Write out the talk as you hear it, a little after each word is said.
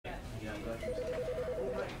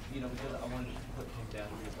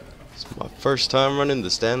It's my first time running the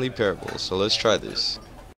Stanley Parable, so let's try this.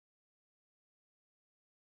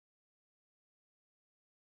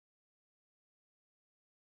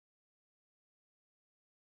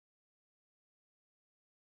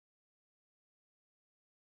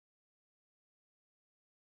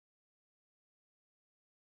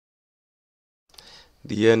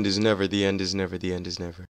 The end is never, the end is never, the end is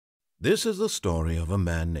never. This is the story of a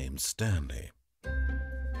man named Stanley.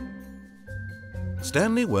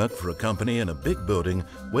 Stanley worked for a company in a big building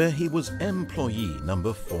where he was employee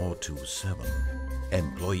number 427.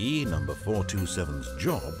 Employee number 427's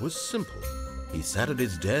job was simple. He sat at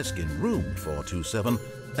his desk in room 427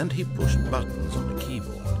 and he pushed buttons on the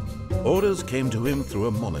keyboard. Orders came to him through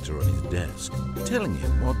a monitor on his desk, telling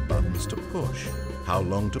him what buttons to push, how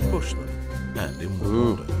long to push them, and in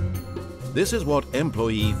what order. This is what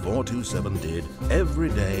employee 427 did every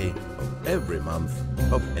day of every month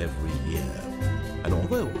of every year. And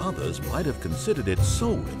although others might have considered it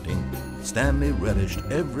soul-rending, Stanley relished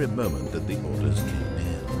every moment that the orders came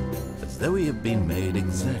in, as though he had been made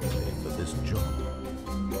exactly for this job.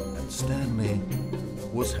 And Stanley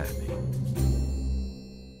was happy.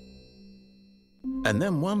 And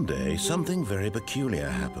then one day, something very peculiar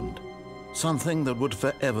happened. Something that would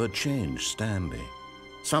forever change Stanley.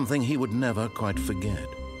 Something he would never quite forget.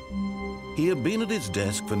 He had been at his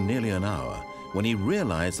desk for nearly an hour when he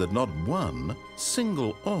realized that not one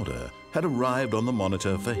single order had arrived on the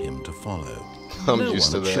monitor for him to follow. No one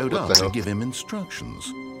had showed up to give him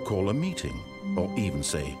instructions, call a meeting, or even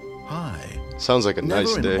say hi. Sounds like a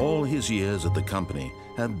nice day. Never in all his years at the company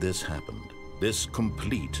had this happened. This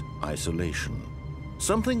complete isolation.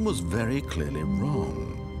 Something was very clearly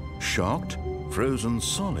wrong. Shocked, frozen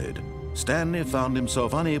solid, Stanley found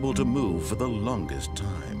himself unable to move for the longest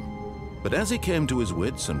time. But as he came to his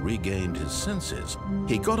wits and regained his senses,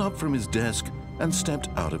 he got up from his desk and stepped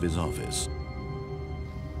out of his office.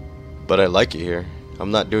 But I like it here.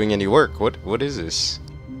 I'm not doing any work. What is this?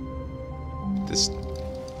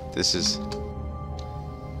 This is...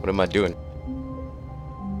 What am I doing?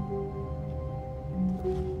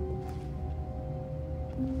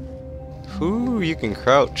 Ooh, you can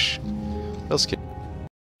crouch. What else can...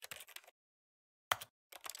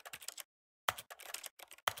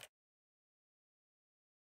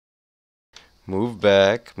 Move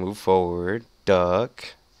back, move forward,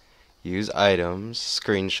 duck, use items,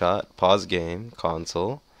 screenshot, pause game,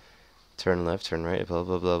 console, turn left, turn right, blah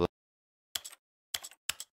blah blah blah.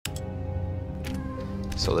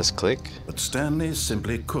 So let's click. But Stanley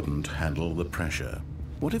simply couldn't handle the pressure.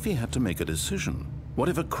 What if he had to make a decision? What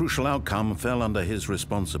if a crucial outcome fell under his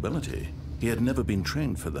responsibility? He had never been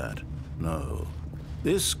trained for that. No.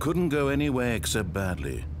 This couldn't go any way except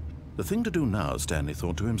badly. The thing to do now, Stanley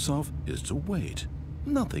thought to himself, is to wait.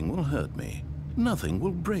 Nothing will hurt me. Nothing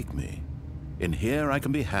will break me. In here I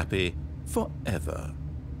can be happy forever.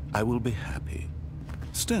 I will be happy.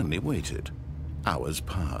 Stanley waited. Hours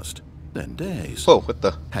passed, then days. Whoa, what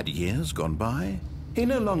the? Had years gone by? He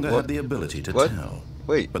no longer had the ability to tell.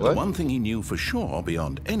 Wait, but what? The one thing he knew for sure,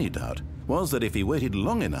 beyond any doubt, was that if he waited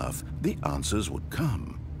long enough, the answers would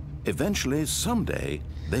come. Eventually, someday,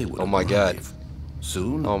 they would arrive. Oh my God.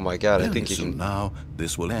 Soon, oh my God, I think he soon can... now,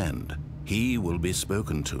 this will end. He will be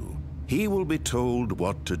spoken to. He will be told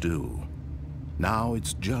what to do. Now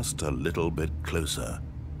it's just a little bit closer.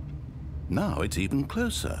 Now it's even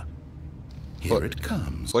closer. Here it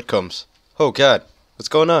comes. What comes? Oh God, what's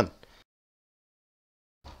going on?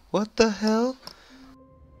 What the hell?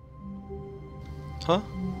 Huh?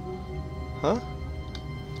 Huh?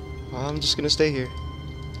 I'm just gonna stay here.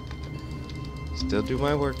 Still do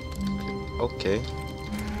my work. Okay.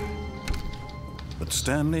 But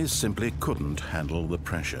Stanley simply couldn't handle the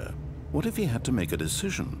pressure. What if he had to make a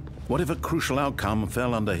decision? What if a crucial outcome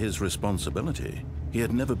fell under his responsibility? He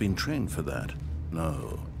had never been trained for that.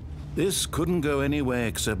 No. This couldn't go any way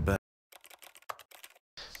except bad.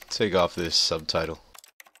 Take off this subtitle.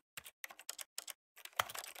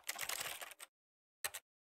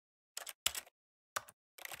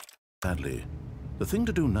 Badly. The thing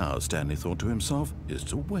to do now, Stanley thought to himself, is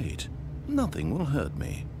to wait. Nothing will hurt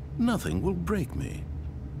me. Nothing will break me.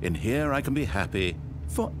 In here I can be happy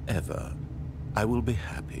forever. I will be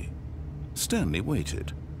happy. Stanley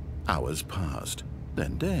waited. Hours passed,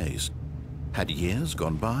 then days. Had years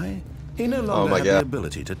gone by? He no longer had the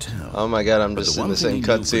ability to tell. Oh my God, I'm just in the same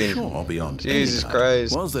cutscene. Jesus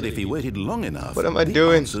Christ. Was that if he waited long enough, what am I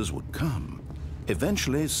doing? Answers would come.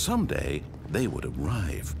 Eventually, someday, they would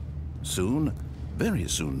arrive. Soon, very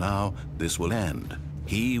soon now, this will end.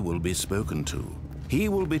 He will be spoken to. He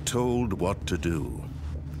will be told what to do.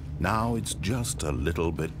 Now it's just a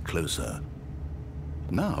little bit closer.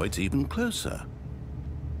 Now it's even closer.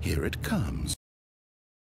 Here it comes.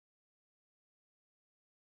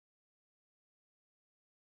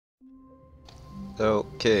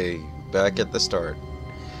 Okay, back at the start.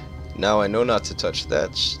 Now I know not to touch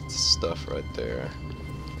that stuff right there.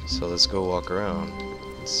 So let's go walk around.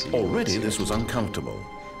 Already this was uncomfortable,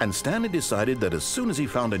 and Stanley decided that as soon as he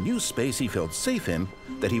found a new space he felt safe in,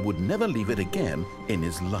 that he would never leave it again in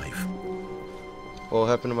his life. What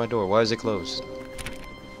happened to my door? Why is it closed?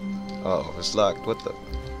 Oh, it's locked. What the?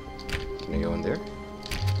 Can I go in there?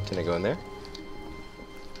 Can I go in there?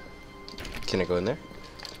 Can I go in there?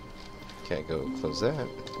 Can't go close that.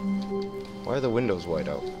 Why are the windows wide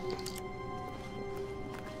out?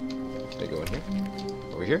 Can I go in here?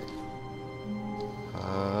 Over here?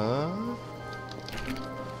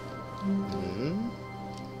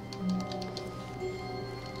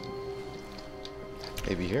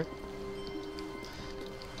 Maybe here?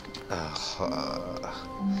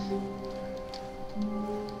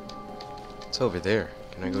 It's over there.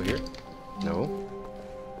 Can I go here? No.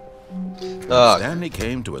 When Stanley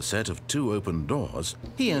came to a set of 2 open doors,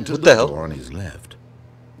 he entered What the the hell? door on his left.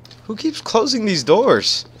 Who keeps closing these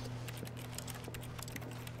doors?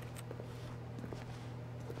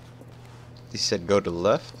 He said go to the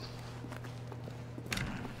left.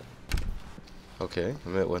 Okay,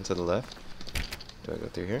 I went to the left. Do I go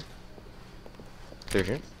through here? Through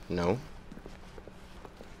here? No.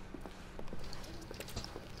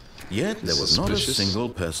 Yet there was not a Suspicious. single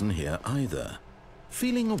person here either.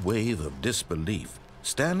 Feeling a wave of disbelief,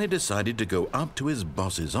 Stanley decided to go up to his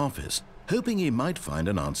boss's office, hoping he might find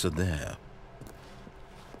an answer there.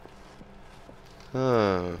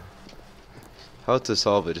 How to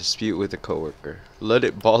solve a dispute with a coworker. Let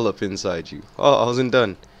it ball up inside you. Oh, I wasn't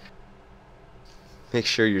done. Make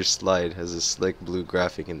sure your slide has a slick blue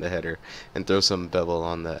graphic in the header and throw some bevel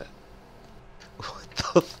on that. What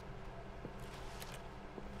the f—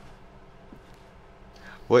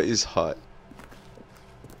 What is hot?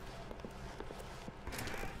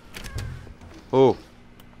 Oh,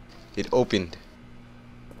 it opened.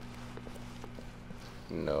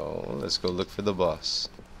 No, let's go look for the boss.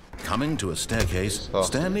 Coming to a staircase, Oh.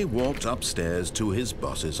 Stanley walked upstairs to his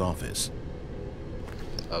boss's office.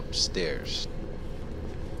 Upstairs.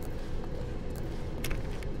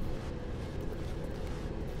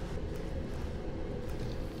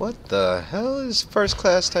 What the hell is first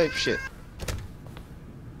class type shit?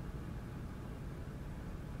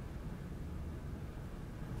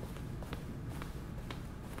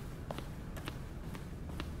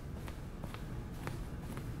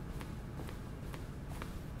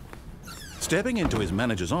 Stepping into his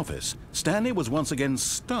manager's office, Stanley was once again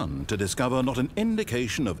stunned to discover not an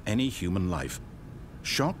indication of any human life.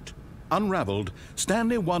 Shocked, unraveled,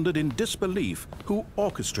 Stanley wondered in disbelief who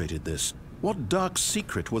orchestrated this, what dark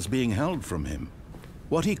secret was being held from him.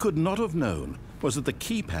 What he could not have known was that the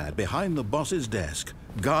keypad behind the boss's desk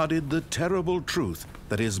guarded the terrible truth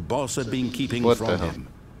that his boss had been keeping What the from hell? him.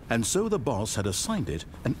 And so the boss had assigned it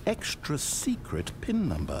an extra secret PIN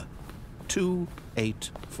number.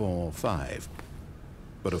 2845.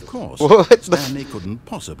 But of course, What the f— Stanley couldn't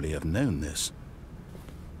possibly have known this.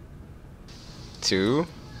 2,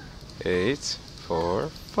 8, 4,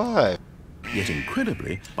 5. Yet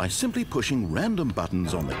incredibly, by simply pushing random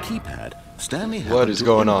buttons on the keypad, Stanley What happened is to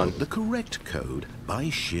going input on? the correct code by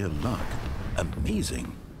sheer luck.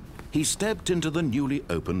 Amazing. He stepped into the newly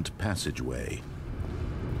opened passageway.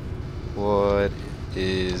 What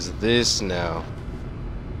is this now?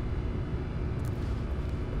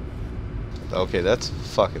 Okay, that's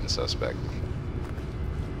fucking suspect.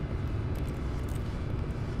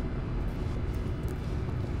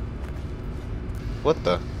 What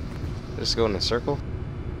the? Just go in a circle?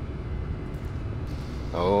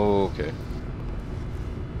 Oh, okay.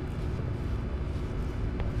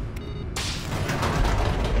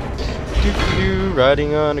 Doo-doo-doo,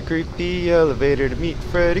 riding on a creepy elevator to meet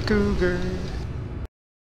Freddy Krueger.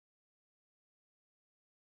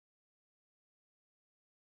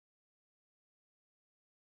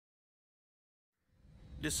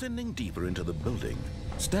 Descending deeper into the building,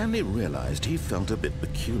 Stanley realized he felt a bit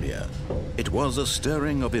peculiar. It was a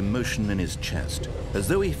stirring of emotion in his chest, as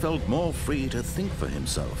though he felt more free to think for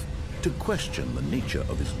himself, to question the nature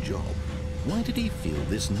of his job. Why did he feel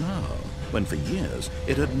this now, when for years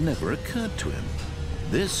it had never occurred to him?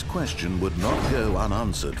 This question would not go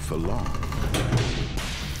unanswered for long.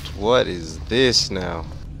 What is this now?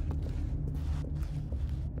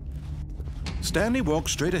 Stanley walked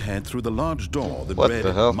straight ahead through the large door that What read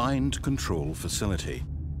the hell? Mind Control Facility.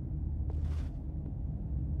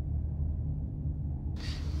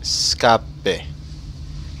 Escape.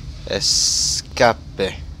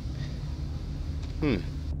 Escape.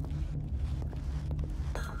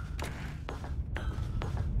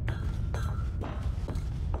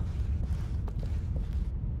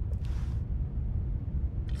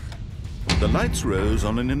 The lights rose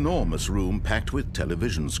on an enormous room packed with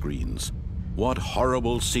television screens. What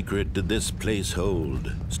horrible secret did this place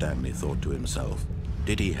hold? Stanley thought to himself.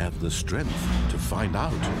 Did he have the strength to find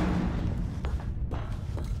out?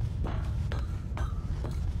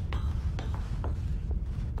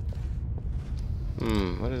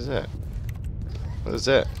 What is that? What is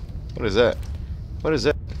that? What is that? What is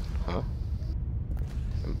that? Huh?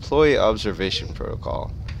 Employee observation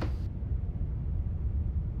protocol.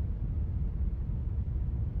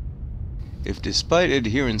 If despite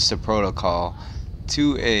adherence to protocol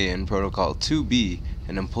 2A and protocol 2B,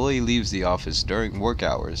 an employee leaves the office during work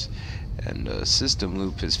hours and a system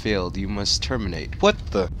loop has failed, you must terminate. What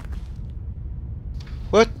the?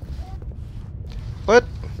 What? What?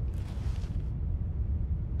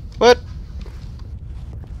 What?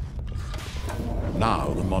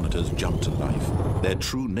 Now the monitors jumped to life, their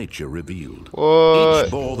true nature revealed. What?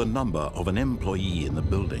 Each bore the number of an employee in the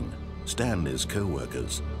building, Stanley's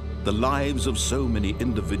co-workers. The lives of so many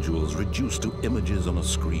individuals reduced to images on a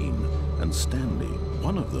screen, and Stanley,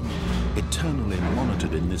 one of them, eternally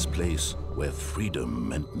monitored in this place where freedom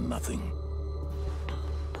meant nothing.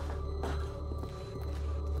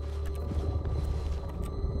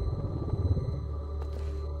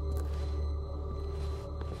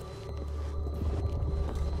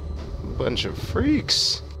 Bunch of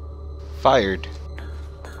freaks. Fired.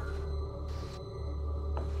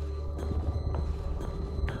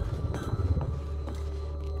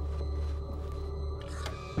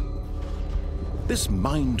 This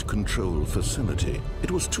mind control facility,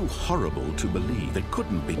 it was too horrible to believe. It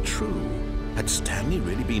couldn't be true. Had Stanley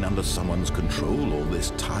really been under someone's control all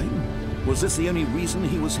this time? Was this the only reason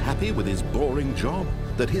he was happy with his boring job?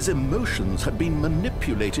 That his emotions had been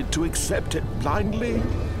manipulated to accept it blindly?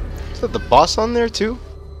 Is that the boss on there too?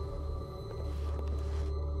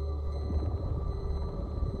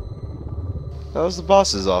 That was the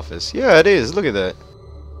boss's office. Yeah, it is. Look at that.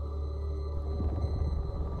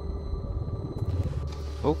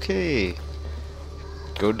 Okay.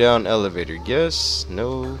 Go down elevator. Yes.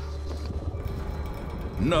 No.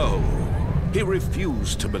 No. He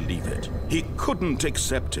refused to believe it. He couldn't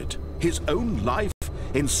accept it. His own life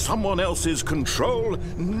in someone else's control?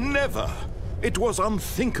 Never. It was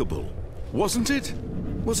unthinkable. Wasn't it?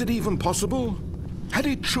 Was it even possible? Had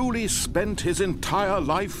he truly spent his entire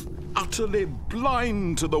life utterly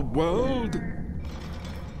blind to the world?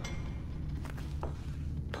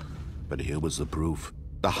 But here was the proof.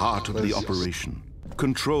 The heart of the operation.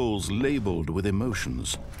 Controls labeled with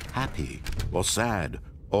emotions. Happy, or sad,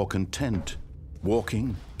 or content.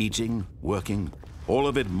 Walking, eating, working. All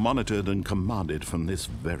of it monitored and commanded from this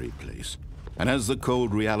very place. And as the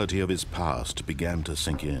cold reality of his past began to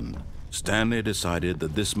sink in, Stanley decided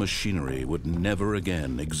that this machinery would never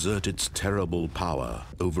again exert its terrible power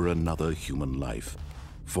over another human life.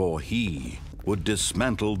 For he would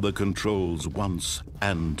dismantle the controls once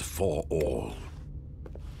and for all.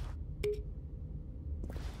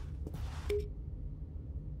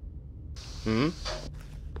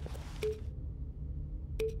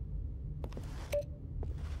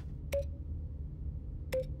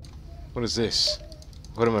 What is this?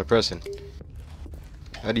 What am I pressing?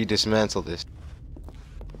 How do you dismantle this?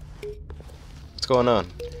 What's going on?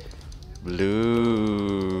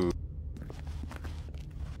 Blue.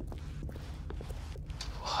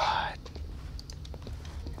 What?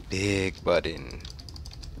 Big button.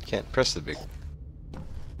 Can't press the big.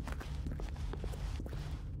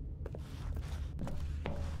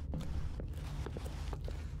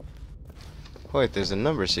 Wait, there's a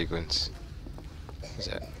number sequence. Is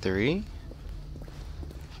that 3?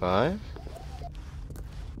 5?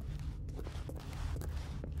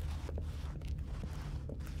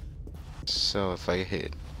 So if I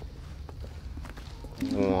hit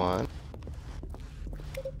 1,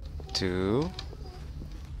 2,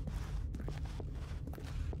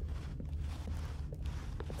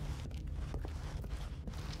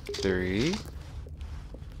 3.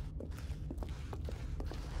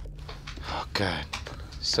 Oh god,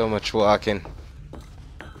 so much walking.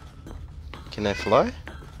 Can I fly?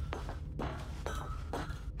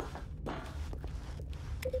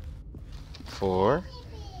 4.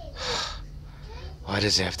 Why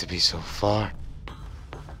does it have to be so far?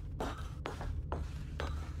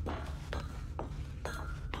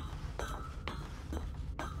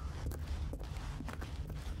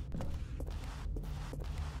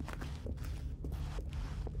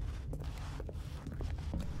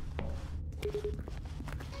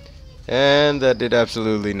 And that did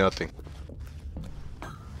absolutely nothing.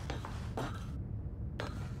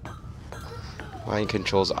 Mind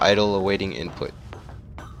controls idle awaiting input.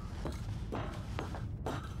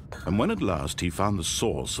 And when at last he found the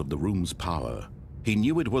source of the room's power, he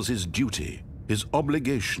knew it was his duty, his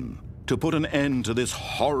obligation, to put an end to this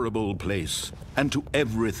horrible place and to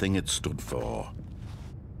everything it stood for.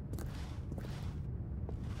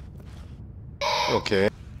 Okay.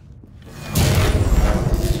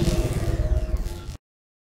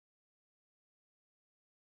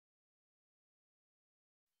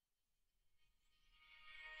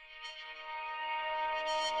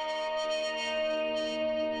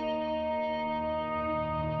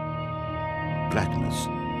 Blackness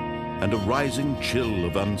and a rising chill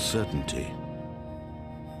of uncertainty.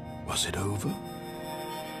 Was it over?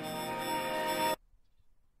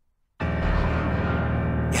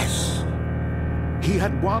 Yes! He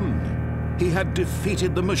had won! He had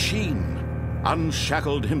defeated the machine,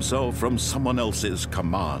 unshackled himself from someone else's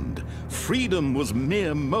command. Freedom was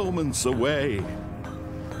mere moments away.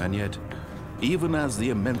 And yet, even as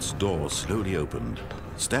the immense door slowly opened,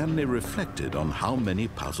 Stanley reflected on how many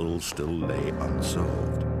puzzles still lay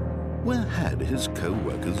unsolved. Where had his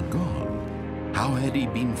co-workers gone? How had he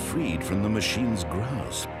been freed from the machine's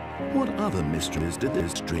grasp? What other mysteries did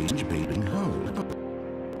this strange building hold?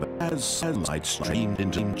 But as sunlight streamed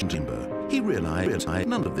into the chamber, he realized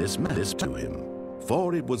none of this mattered to him.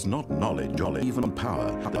 For it was not knowledge or even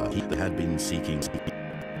power that he had been seeking,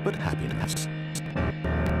 but happiness.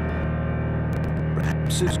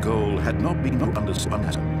 Perhaps his goal had not been to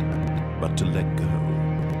understand, but to let go.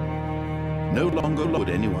 No longer would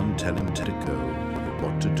anyone tell him to go,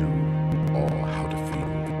 what to do, or how to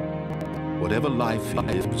feel. Whatever life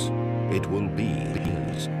is, it will be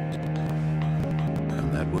his.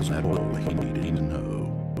 And that was all he needed to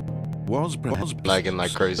know. Was perhaps Lagging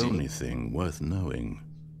like crazy. the only thing worth knowing.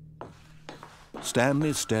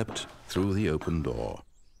 Stanley stepped through the open door.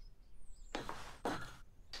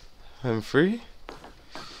 I'm free?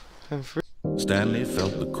 I'm free. Stanley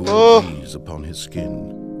felt the cool breeze upon his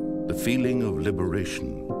skin, the feeling of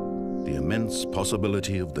liberation, the immense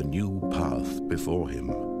possibility of the new path before him.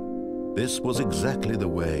 This was exactly the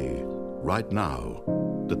way, right now,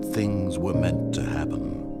 that things were meant to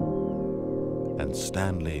happen. And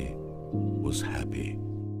Stanley was happy.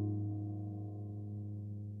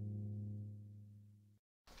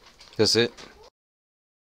 That's it.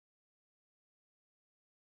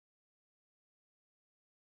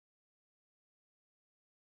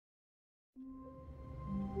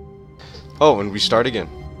 Oh, and we start again.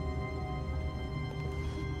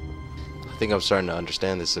 I think I'm starting to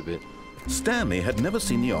understand this a bit. Stanley had never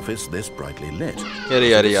seen the office this brightly lit. Yada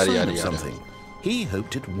yada yada yada yada. Something. He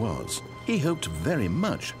hoped it was. He hoped very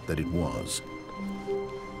much that it was.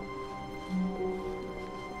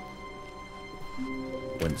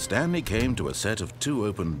 When Stanley came to a set of two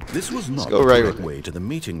open, this was not the correct way to the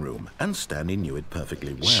meeting room, and Stanley knew it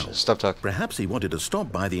perfectly well. Stop talking. Perhaps he wanted to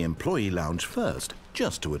stop by the employee lounge first,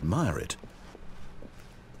 just to admire it.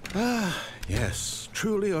 Ah, yes,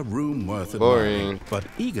 truly a room worth admiring. But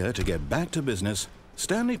eager to get back to business,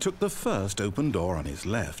 Stanley took the first open door on his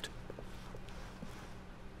left.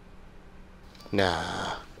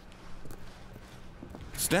 Nah.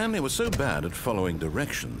 Stanley was so bad at following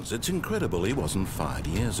directions, it's incredible he wasn't fired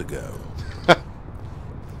years ago.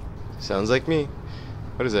 Sounds like me.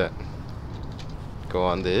 What is that? Go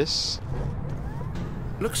on this.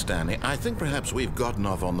 Look, Stanley, I think perhaps we've gotten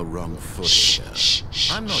off on the wrong foot here.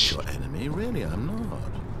 I'm not your enemy, really, I'm not.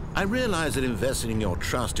 I realize that investing your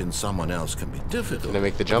trust in someone else can be difficult. Can I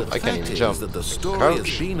make the jump? I can't even jump. That the story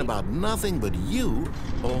has been about nothing but you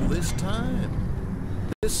all this time.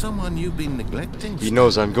 There's someone you've been neglecting. He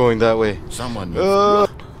knows I'm going that way. Someone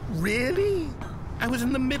Really? I was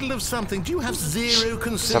in the middle of something. Do you have zero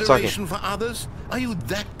consideration for others? Are you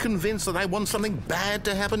that convinced that I want something bad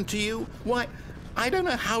to happen to you? Why, I don't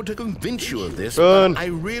know how to convince you of this, but I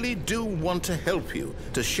really do want to help you,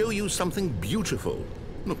 to show you something beautiful.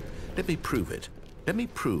 Look, let me prove it. Let me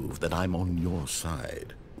prove that I'm on your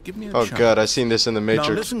side. Give me a chance. Oh God, I've seen this in the Matrix.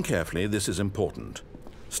 Now listen carefully, this is important.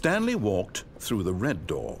 Stanley walked through the red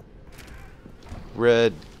door.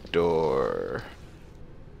 Red door.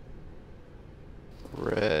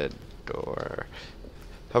 Red door.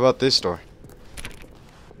 How about this door?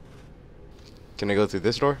 Can I go through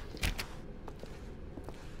this door?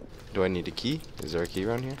 Do I need a key? Is there a key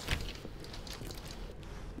around here?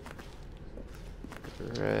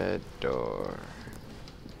 Red door.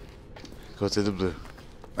 Go through the blue.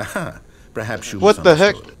 Aha! Perhaps you What the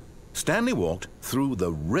heck? Stanley walked through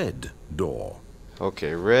the red door.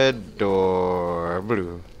 Okay, red door,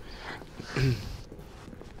 blue.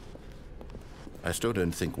 I still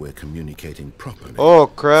don't think we're communicating properly. Oh,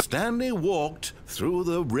 crap. Stanley walked through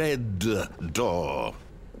the red door.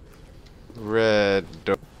 Red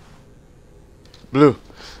door. Blue.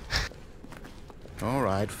 All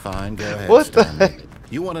right, fine, go ahead, What the Stanley. heck?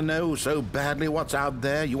 You want to know so badly what's out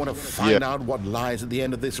there? You want to find out what lies at the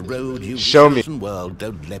end of this road you've Show me. chosen? Well,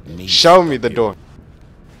 don't let me Show me stop the you. door.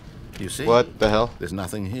 You see? What the hell? There's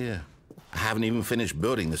nothing here. I haven't even finished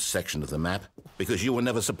building this section of the map because you were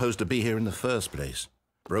never supposed to be here in the first place.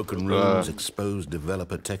 Broken rooms, exposed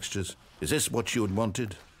developer textures. Is this what you had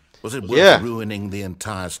wanted? Was it worth ruining the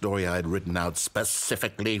entire story I had written out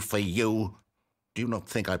specifically for you? Do you not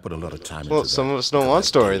think I put a lot of time into that? Well, some of us don't want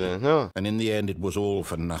story then, no. And in the end, it was all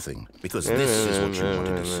for nothing, because this is what you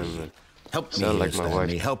wanted to see. Help me, like my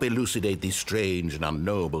Stanley. wife. Help elucidate these strange and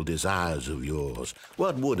unknowable desires of yours.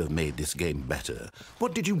 What would have made this game better?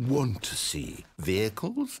 What did you want to see?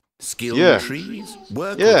 Vehicles? Skill trees?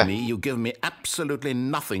 Work with me. You've given me absolutely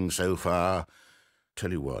nothing so far.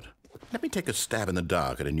 Tell you what. Let me take a stab in the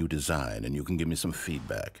dark at a new design, and you can give me some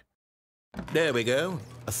feedback. There we go.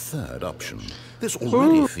 A third option. This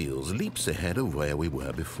already feels leaps ahead of where we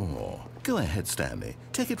were before. Go ahead, Stanley.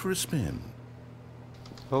 Take it for a spin.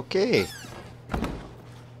 Okay.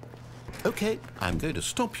 Okay, I'm going to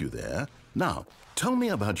stop you there. Now, tell me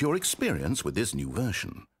about your experience with this new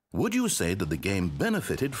version. Would you say that the game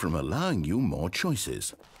benefited from allowing you more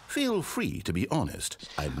choices? Feel free to be honest.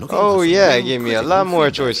 I'm looking for some it real gave me a critical lot more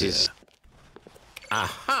feedback choices. here.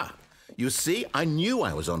 Aha! You see, I knew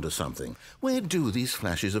I was onto something. Where do these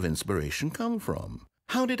flashes of inspiration come from?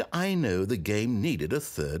 How did I know the game needed a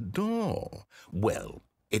third door? Well,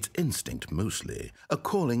 it's instinct mostly, a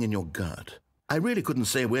calling in your gut. I really couldn't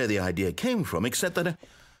say where the idea came from, except that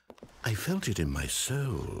I felt it in my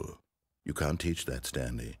soul. You can't teach that,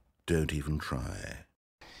 Stanley. Don't even try.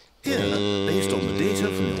 Here, based on the data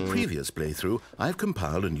from your previous playthrough, I've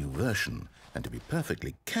compiled a new version. And to be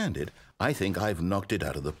perfectly candid, I think I've knocked it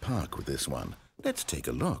out of the park with this one. Let's take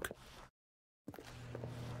a look.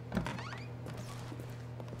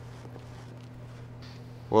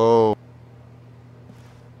 Whoa.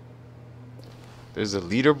 There's a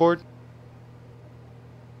leaderboard?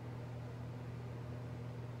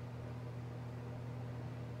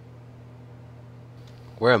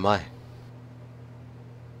 Where am I?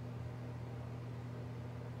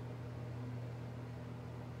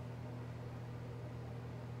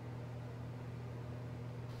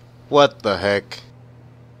 What the heck?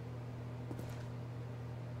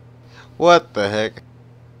 What the heck?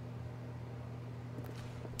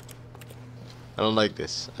 I don't like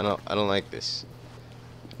this. I don't like this.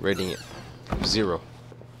 Rating it 0.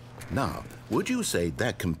 Now, would you say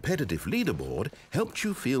that competitive leaderboard helped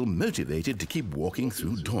you feel motivated to keep walking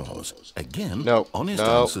through doors? Again, honest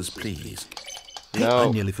answers, please. Hey, I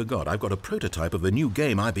nearly forgot. I've got a prototype of a new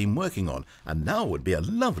game I've been working on, and now would be a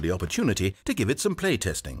lovely opportunity to give it some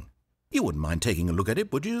playtesting. You wouldn't mind taking a look at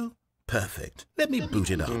it, would you? Perfect. Let me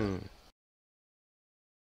boot it up.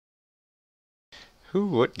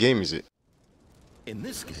 What game is it? In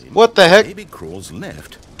this game, what the heck? Baby crawls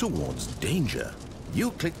left towards danger.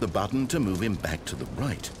 You click the button to move him back to the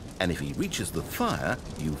right, and if he reaches the fire,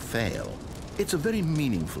 you fail. It's a very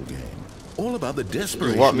meaningful game, all about the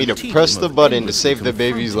desperation. You want me to press the button to save the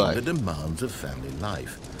baby's life? The demands of family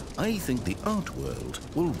life. I think the art world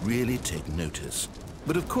will really take notice.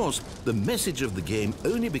 But of course, the message of the game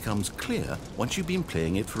only becomes clear once you've been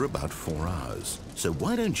playing it for about 4 hours. So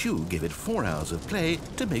why don't you give it 4 hours of play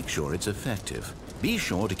to make sure it's effective? Be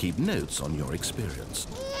sure to keep notes on your experience.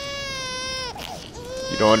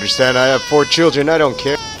 You don't understand, I have 4 children, I don't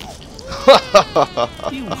care.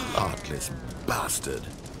 You heartless bastard.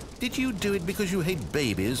 Did you do it because you hate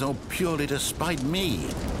babies or purely to spite me?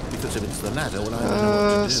 Because if it's the latter, well, I don't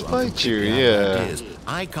know what to do. Spite you, yeah.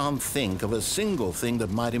 I can't think of a single thing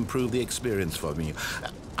that might improve the experience for me.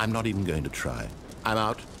 I'm not even going to try. I'm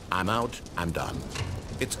out, I'm done.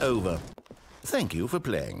 It's over. Thank you for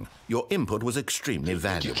playing. Your input was extremely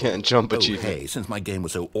valuable. You can't jump achievement. Hey, since my game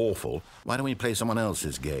was so awful, why don't we play someone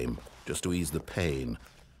else's game? Just to ease the pain.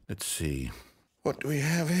 Let's see. What do we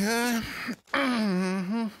have here?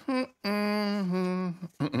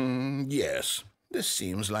 Yes, this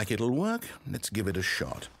seems like it'll work. Let's give it a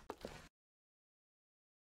shot.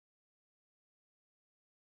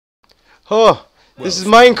 Oh, this is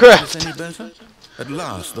Minecraft. Is this any better? At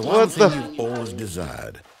last, the one thing you've always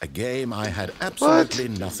desired. A game I had absolutely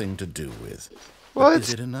nothing to do with. But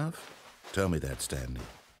is it enough? Tell me that, Stanley.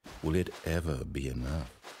 Will it ever be enough?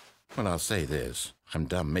 Well, I'll say this. I'm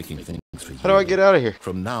done making things for you. How do I get out of here?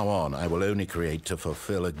 From now on, I will only create to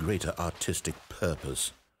fulfill a greater artistic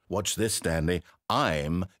purpose. Watch this, Stanley.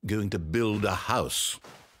 I'm going to build a house.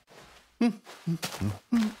 This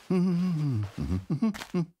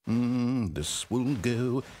will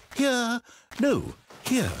go here. No,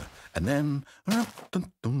 here. And then...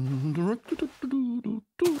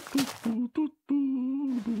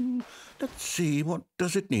 Let's see, what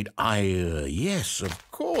does it need? Yes,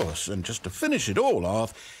 of course. And just to finish it all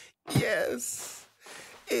off, yes,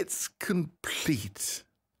 it's complete.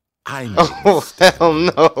 I know. Oh, hell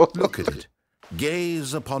no. Look at it.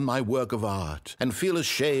 Gaze upon my work of art and feel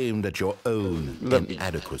ashamed at your own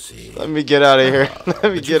inadequacy. Let me get out of here.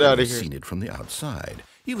 Let me get out of here. You've seen it from the outside.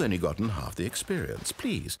 You've only gotten half the experience.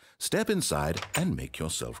 Please, step inside and make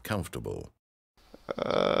yourself comfortable. I'm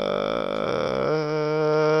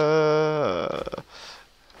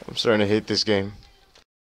starting to hate this game.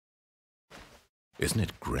 Isn't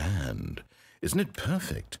it grand? Isn't it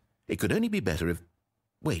perfect? It could only be better if...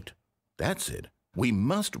 Wait, that's it. We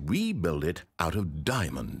must rebuild it out of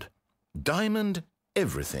diamond. Diamond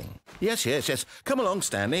everything. Yes, yes, yes. Come along,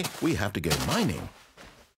 Stanley. We have to go mining.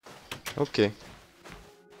 Okay.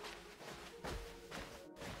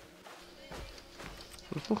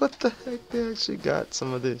 What the heck? They actually got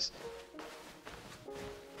some of this.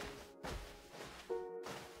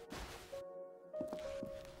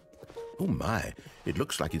 Oh my, it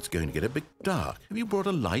looks like it's going to get a bit dark. Have you brought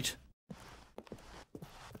a light?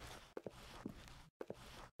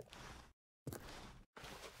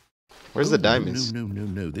 Where's the diamonds?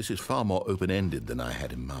 No. This is far more open-ended than I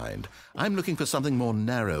had in mind. I'm looking for something more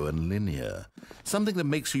narrow and linear. Something that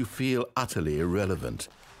makes you feel utterly irrelevant.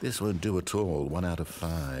 This won't do at all. 1 out of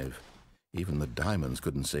 5. Even the diamonds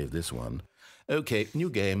couldn't save this one. Okay, new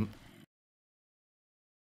game.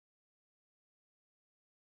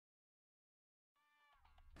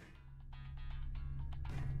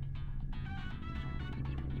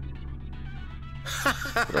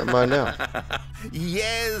 Where am I now?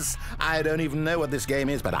 Yes! I don't even know what this game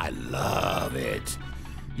is, but I love it.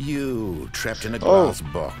 You, trapped in a glass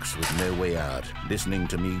box with no way out, listening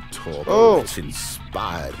to me talk. Oh, it's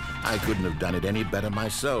inspired. I couldn't have done it any better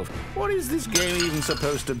myself. What is this game even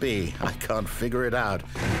supposed to be? I can't figure it out.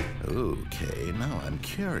 Okay, now I'm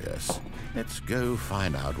curious. Let's go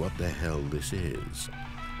find out what the hell this is.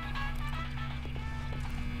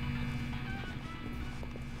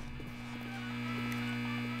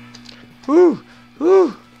 Woo!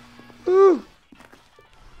 Woo! Woo!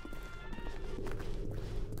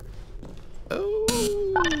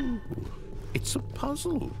 Oh, it's a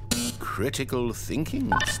puzzle. Critical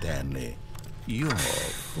thinking, Stanley. Your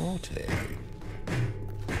forte.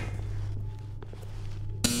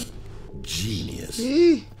 Genius.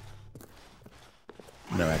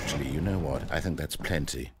 No, actually, you know what? I think that's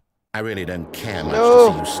plenty. I really don't care much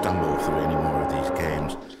to see you stumble through any more of these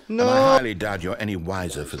games. No. And I highly doubt you're any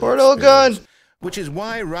wiser for the Portal gun! Which is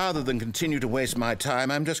why, rather than continue to waste my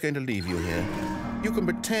time, I'm just going to leave you here. You can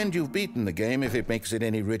pretend you've beaten the game if it makes it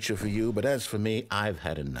any richer for you, but as for me, I've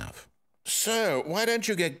had enough. So, why don't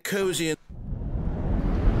you get cozy and...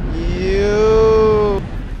 You...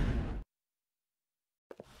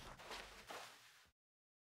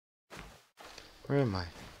 Where am I?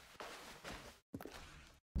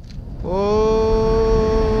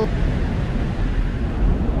 Oh!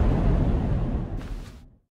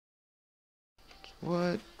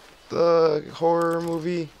 What the horror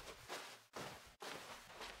movie?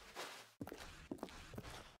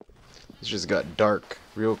 It just got dark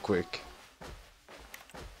real quick.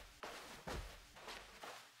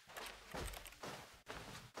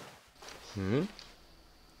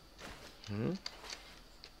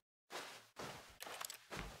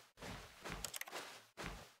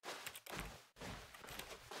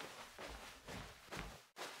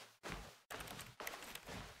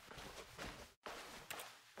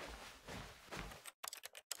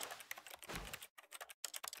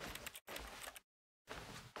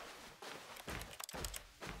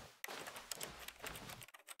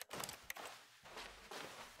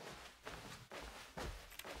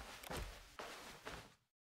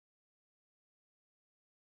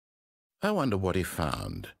 I wonder what he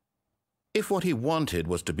found. If what he wanted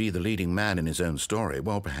was to be the leading man in his own story,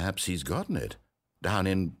 well, perhaps he's gotten it, down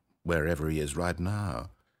in wherever he is right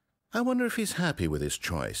now. I wonder if he's happy with his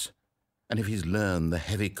choice, and if he's learned the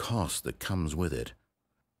heavy cost that comes with it.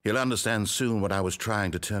 He'll understand soon what I was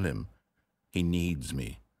trying to tell him. He needs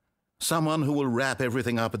me. Someone who will wrap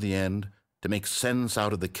everything up at the end, to make sense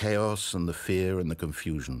out of the chaos and the fear and the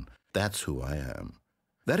confusion. That's who I am.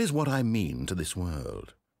 That is what I mean to this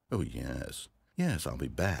world. Oh, yes. Yes, I'll be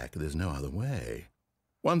back. There's no other way.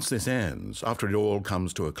 Once this ends, after it all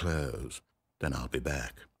comes to a close, then I'll be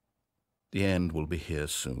back. The end will be here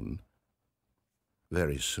soon.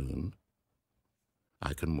 Very soon.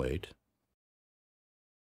 I can wait.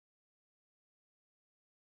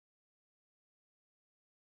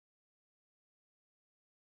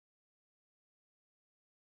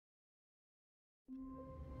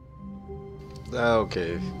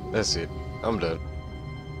 Okay, that's it. I'm done.